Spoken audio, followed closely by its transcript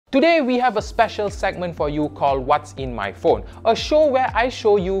Today we have a special segment for you called What's in My Phone, a show where I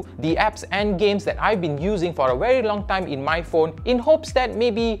show you the apps and games that I've been using for a very long time in my phone in hopes that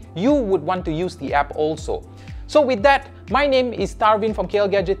maybe you would want to use the app also. So with that, my name is Tarvin from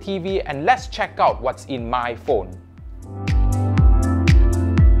KLGadgetTV and let's check out what's in my phone.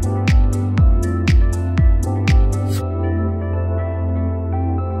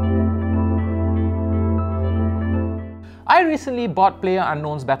 I recently bought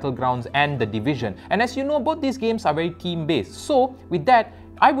PlayerUnknown's Battlegrounds and The Division, and as you know, both these games are very team-based. So with that,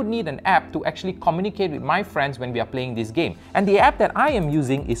 I would need an app to actually communicate with my friends when we are playing this game. And the app that I am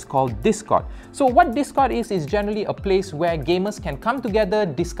using is called Discord. So what Discord is generally a place where gamers can come together,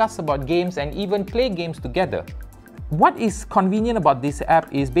 discuss about games, and even play games together. What is convenient about this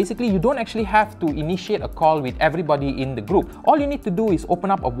app is basically you don't actually have to initiate a call with everybody in the group. All you need to do is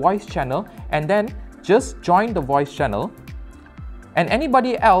open up a voice channel and then just join the voice channel, and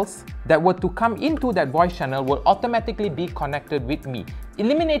anybody else that were to come into that voice channel will automatically be connected with me,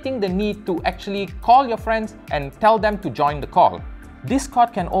 eliminating the need to actually call your friends and tell them to join the call.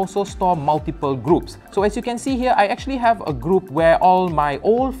 Discord can also store multiple groups. So as you can see here, I actually have a group where all my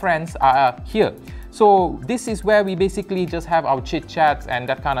old friends are here. So this is where we basically just have our chit chats and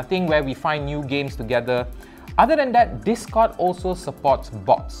that kind of thing, where we find new games together. Other than that, Discord also supports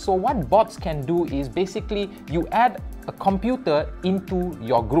bots. So what bots can do is basically you add a computer into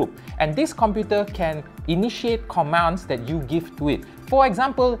your group, and this computer can initiate commands that you give to it. For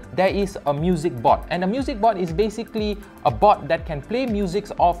example, there is a music bot, and a music bot is basically a bot that can play music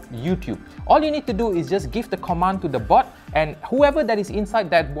off YouTube. All you need to do is just give the command to the bot, and whoever that is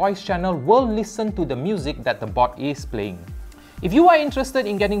inside that voice channel will listen to the music that the bot is playing. If you are interested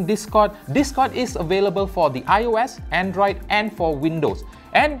in getting Discord, Discord is available for the iOS, Android, and for Windows.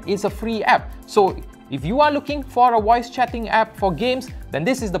 And it's a free app. So if you are looking for a voice chatting app for games, then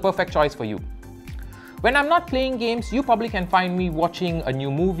this is the perfect choice for you. When I'm not playing games, you probably can find me watching a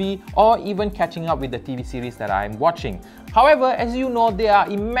new movie or even catching up with the TV series that I'm watching. However, as you know, there are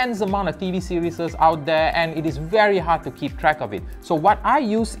immense amount of TV series out there and it is very hard to keep track of it. So what I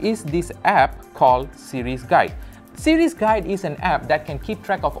use is this app called Series Guide. Series Guide is an app that can keep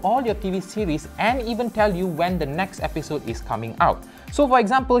track of all your TV series and even tell you when the next episode is coming out. So for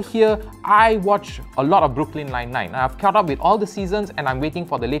example, here I watch a lot of Brooklyn Nine-Nine. I've caught up with all the seasons and I'm waiting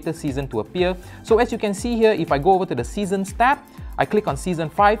for the latest season to appear. So as you can see here, if I go over to the Seasons tab, I click on Season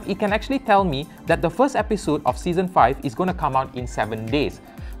 5, it can actually tell me that the first episode of Season 5 is going to come out in 7 days.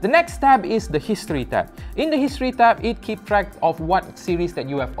 The next tab is the History tab. In the History tab, it keeps track of what series that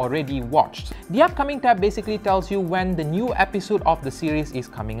you have already watched. The Upcoming tab basically tells you when the new episode of the series is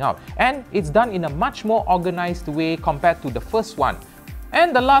coming out. And it's done in a much more organized way compared to the first one.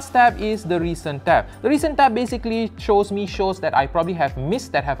 And the last tab is the Recent tab. The Recent tab basically shows me shows that I probably have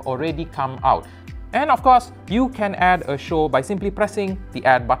missed that have already come out. And of course, you can add a show by simply pressing the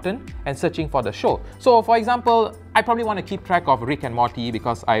add button and searching for the show. So for example, I probably want to keep track of Rick and Morty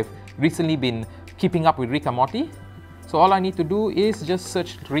because I've recently been keeping up with Rick and Morty. So all I need to do is just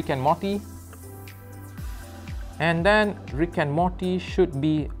search Rick and Morty. And then Rick and Morty should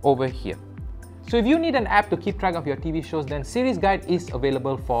be over here. So if you need an app to keep track of your TV shows, then Series Guide is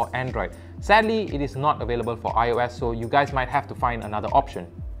available for Android. Sadly, it is not available for iOS, so you guys might have to find another option.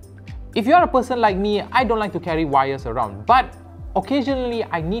 If you're a person like me, I don't like to carry wires around, but occasionally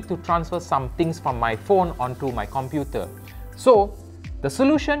I need to transfer some things from my phone onto my computer. So the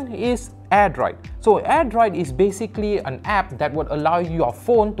solution is AirDroid. So AirDroid is basically an app that would allow your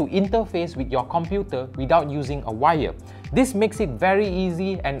phone to interface with your computer without using a wire. This makes it very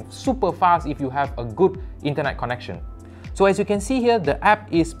easy and super fast if you have a good internet connection. So as you can see here, the app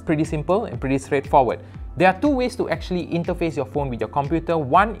is pretty simple and pretty straightforward. There are two ways to actually interface your phone with your computer.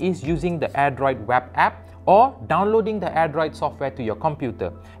 One is using the AirDroid web app or downloading the AirDroid software to your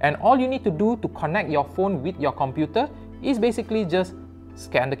computer. And all you need to do to connect your phone with your computer is basically just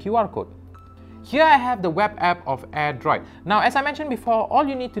scan the QR code. Here I have the web app of AirDroid. Now, as I mentioned before, all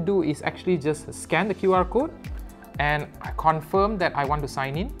you need to do is actually just scan the QR code and I confirm that I want to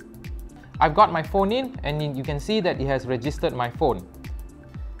sign in. I've got my phone in and you can see that it has registered my phone.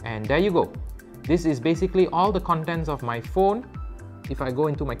 And there you go. This is basically all the contents of my phone. If I go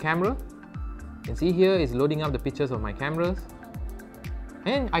into my camera, you can see here is loading up the pictures of my cameras.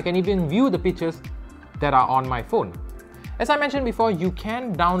 And I can even view the pictures that are on my phone. As I mentioned before, you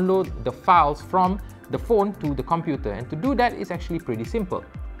can download the files from the phone to the computer. And to do that is actually pretty simple.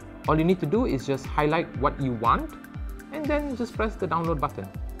 All you need to do is just highlight what you want and then just press the download button.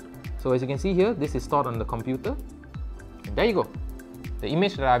 So as you can see here, this is stored on the computer. And there you go. The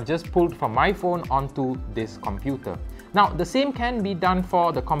image that I've just pulled from my phone onto this computer. Now, the same can be done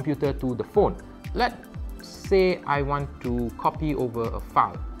for the computer to the phone. Let's say I want to copy over a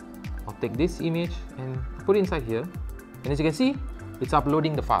file. I'll take this image and put it inside here. And as you can see, it's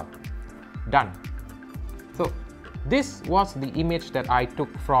uploading the file. Done. So this was the image that I took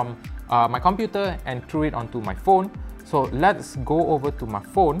from my computer and threw it onto my phone. So let's go over to my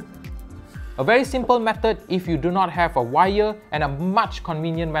phone. A very simple method if you do not have a wire, and a much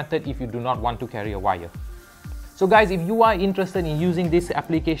convenient method if you do not want to carry a wire. So guys, if you are interested in using this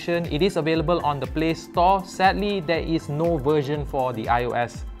application, it is available on the Play Store. Sadly, there is no version for the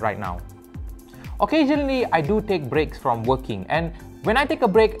iOS right now. Occasionally, I do take breaks from working, and when I take a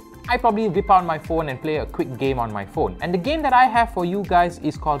break, I probably whip out my phone and play a quick game on my phone. And the game that I have for you guys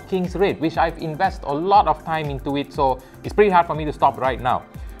is called King's Raid, which I've invested a lot of time into it, so it's pretty hard for me to stop right now.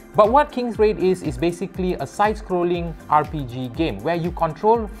 But what King's Raid is basically a side-scrolling RPG game where you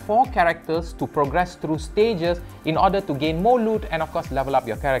control 4 characters to progress through stages in order to gain more loot and of course level up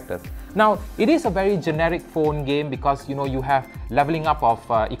your characters. Now, it is a very generic phone game because you have leveling up of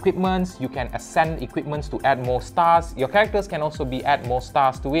equipments, you can ascend equipments to add more stars, your characters can also add more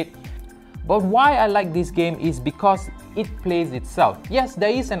stars to it. But why I like this game is because it plays itself. Yes,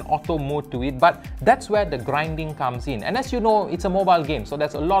 there is an auto mode to it, but that's where the grinding comes in. And as you know, it's a mobile game, so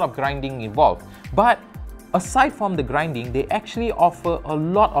there's a lot of grinding involved. But aside from the grinding, they actually offer a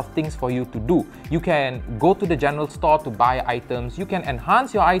lot of things for you to do. You can go to the general store to buy items, you can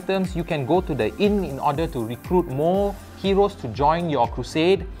enhance your items, you can go to the inn in order to recruit more heroes to join your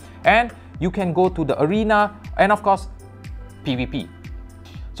crusade, and you can go to the arena and of course PvP.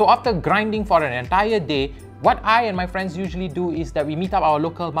 So after grinding for an entire day, what I and my friends usually do is that we meet up our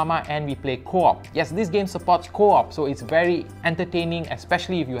local mama and we play co-op. Yes, this game supports co-op, so it's very entertaining,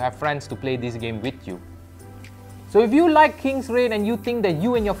 especially if you have friends to play this game with you. So if you like King's Raid and you think that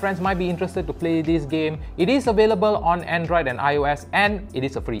you and your friends might be interested to play this game, it is available on Android and iOS, and it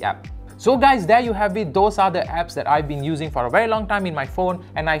is a free app. So guys, there you have it. Those are the apps that I've been using for a very long time in my phone,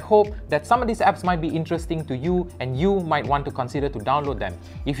 and I hope that some of these apps might be interesting to you and you might want to consider to download them.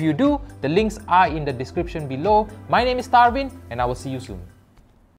 If you do, the links are in the description below. My name is Tarvin, and I will see you soon.